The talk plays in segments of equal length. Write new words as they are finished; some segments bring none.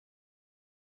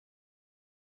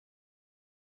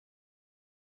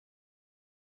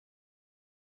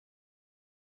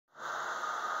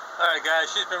Alright guys,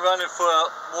 she's been running for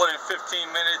more than 15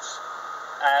 minutes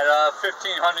at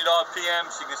 1500 RPM,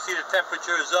 so you can see the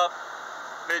temperature is up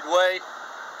midway.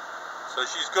 So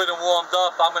she's good and warmed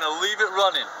up. I'm going to leave it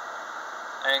running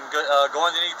and go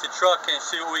underneath the truck and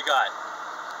see what we got.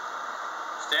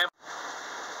 Stand.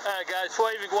 Alright guys, before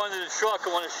I even go under the truck,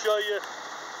 I want to show you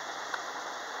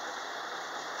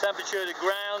temperature of the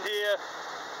ground here.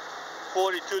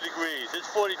 42 degrees. It's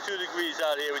 42 degrees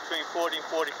out here, between 40 and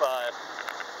 45.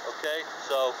 Okay,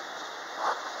 so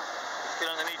let's get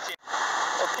underneath here.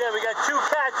 Okay, we got two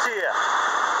cats here.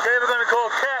 Okay, we're going to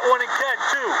call cat 1 and cat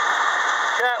 2.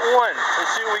 Cat 1,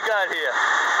 let's see what we got here.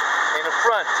 In the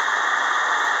front.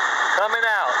 Coming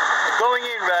out. Going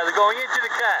in, rather. Going into the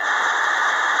cat.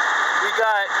 We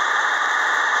got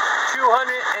 296.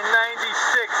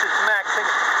 It's maxing.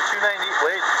 290.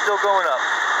 Wait, it's still going up.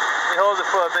 Let me hold it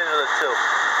for a minute or two.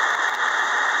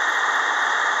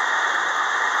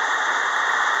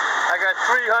 I got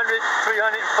 300,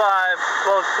 305,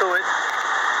 close to it,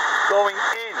 going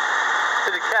in to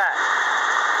the cat.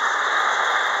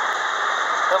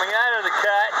 Coming out of the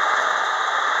cat,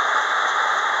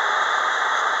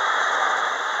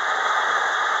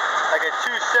 I got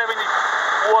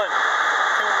 271,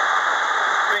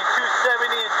 between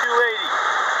 270 and 280.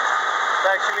 It's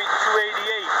actually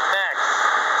 288 max.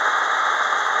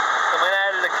 Coming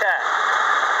out of the cat.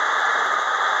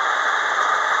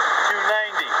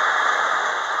 290.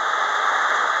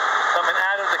 Coming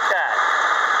out of the cat.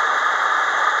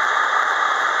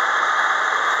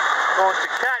 Going to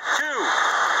cat 2.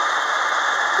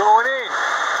 Going in.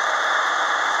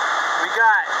 We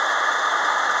got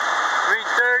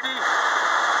 330.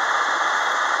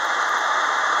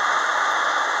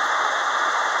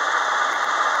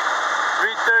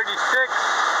 336.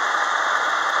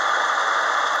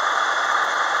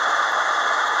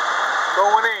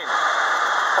 Going in.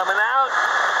 Coming out.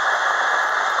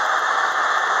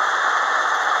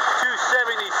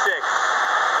 276.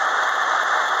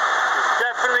 It's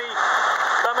definitely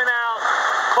coming out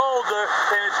colder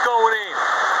than it's going in.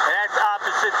 And that's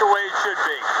opposite the way it should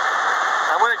be.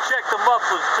 I'm going to check the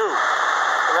mufflers too.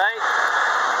 Alright?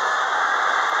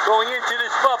 Going into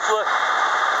this muffler,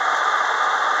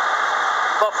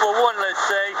 muffler 1 let's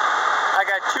say, I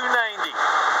got 290.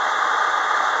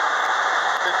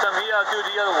 Since I'm here, I'll do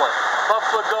the other one.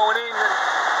 Muffler going in,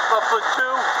 muffler 2,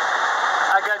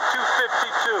 I got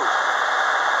 252.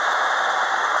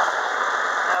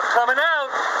 Now coming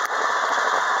out,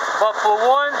 muffler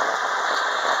 1,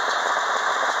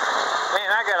 man,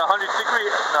 I got 100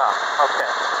 degrees, no, okay.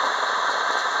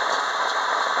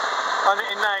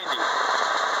 190.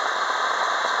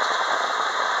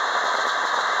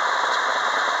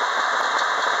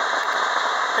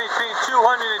 Between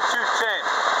 200 and 210.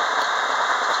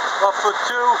 Muffler 2,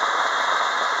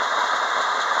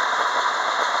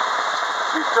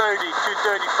 230, 235.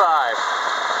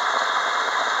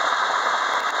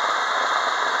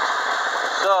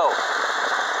 So,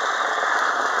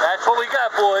 that's what we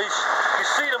got, boys. You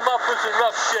see the muffler's in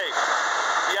rough shape.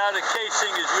 The outer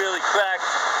casing is really cracked.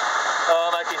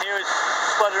 I can hear it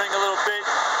sputtering a little bit.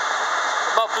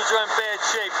 The mufflers are in bad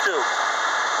shape too.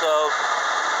 So,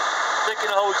 thinking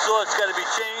the whole exhaust's got to be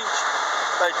changed.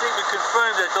 But I think we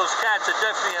confirmed that those cats are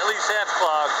definitely at least half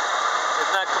clogged, if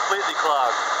not completely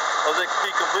clogged. Or they could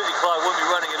be completely clogged, wouldn't be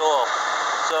running at all.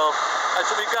 So, that's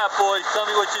what we got, boys. Tell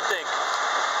me what you think.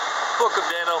 Book them,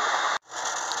 Dano.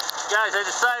 Guys, I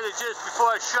decided just before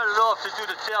I shut it off to do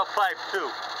the tailpipe too.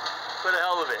 For the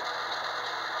hell of it.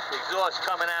 The exhaust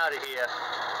coming out of here.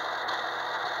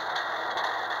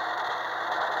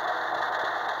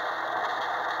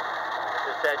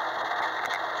 Just at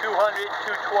 200,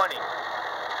 220.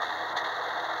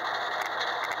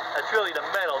 That's really the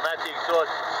metal, not the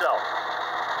exhaust itself.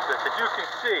 Because as you can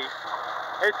see,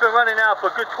 it's been running out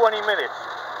for a good 20 minutes.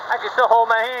 I can still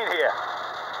hold my hand here.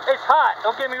 It's hot,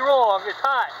 don't get me wrong, it's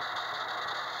hot.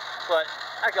 But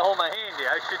I can hold my hand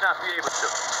here. I should not be able to.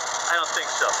 I don't think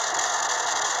so.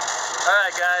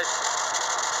 Alright guys.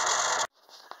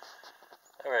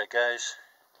 Alright guys.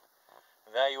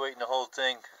 Evaluating the whole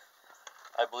thing.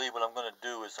 I believe what I'm going to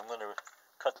do is I'm going to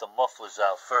cut the mufflers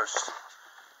out first.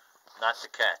 Not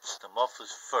the cats. The mufflers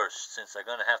first, since I'm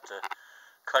going to have to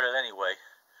cut it anyway.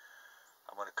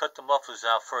 I'm going to cut the mufflers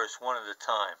out first, one at a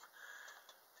time.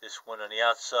 This one on the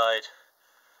outside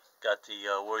got the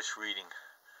worst reading.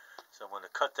 So I'm going to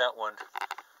cut that one.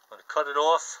 I'm going to cut it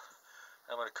off.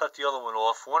 I'm going to cut the other one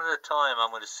off. One at a time,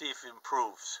 I'm going to see if it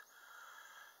improves.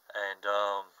 And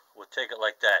we'll take it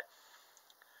like that.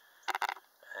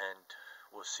 And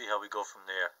we'll see how we go from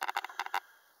there.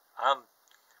 I'm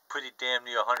pretty damn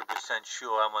near 100%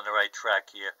 sure I'm on the right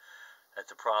track here. that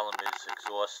the problem is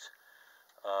exhaust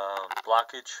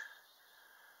blockage.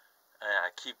 And I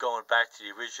keep going back to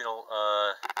the original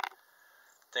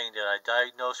thing that I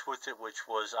diagnosed with it, which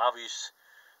was obvious.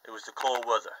 It was the cold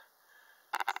weather.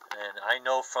 And I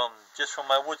know just from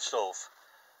my wood stove,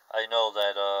 I know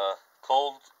that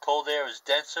cold air is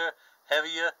denser,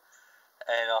 heavier,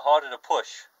 and harder to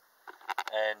push.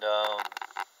 And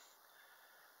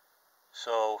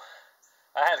so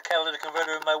I had a catalytic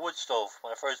converter in my wood stove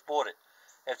when I first bought it.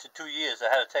 After 2 years,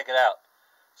 I had to take it out,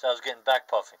 so I was getting back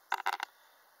puffing.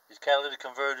 These catalytic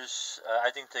converters,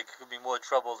 I think they could be more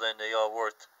trouble than they are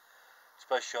worth,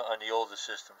 especially on the older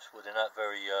systems, where they're not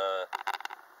very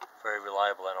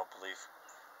reliable, I don't believe.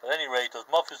 But at any rate, those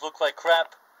mufflers look like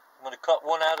crap. I'm going to cut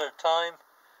one out at a time,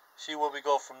 see where we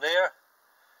go from there,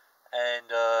 and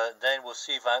then we'll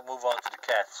see if I move on to the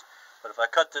cats. But if I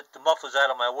cut the mufflers out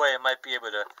of my way, I might be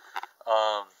able to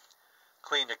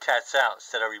clean the cats out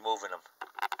instead of removing them.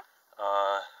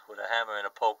 With a hammer and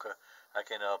a poker, I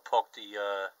can poke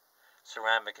the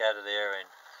ceramic out of there and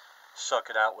suck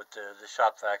it out with the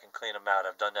shop vac and clean them out.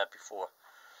 I've done that before.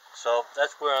 So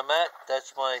that's where I'm at.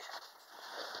 That's my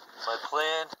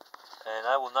plan, and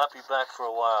I will not be back for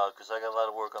a while because I got a lot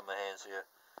of work on my hands here,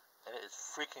 and it's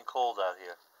freaking cold out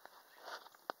here.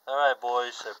 Alright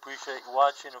boys, I appreciate you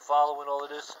watching and following all of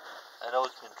this. I know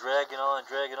it's been dragging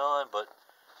on, but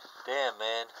damn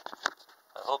man,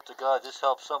 I hope to God this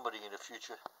helps somebody in the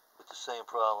future with the same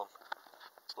problem.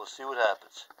 We'll see what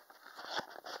happens.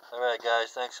 Alright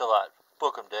guys, thanks a lot.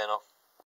 Book 'em, Dano.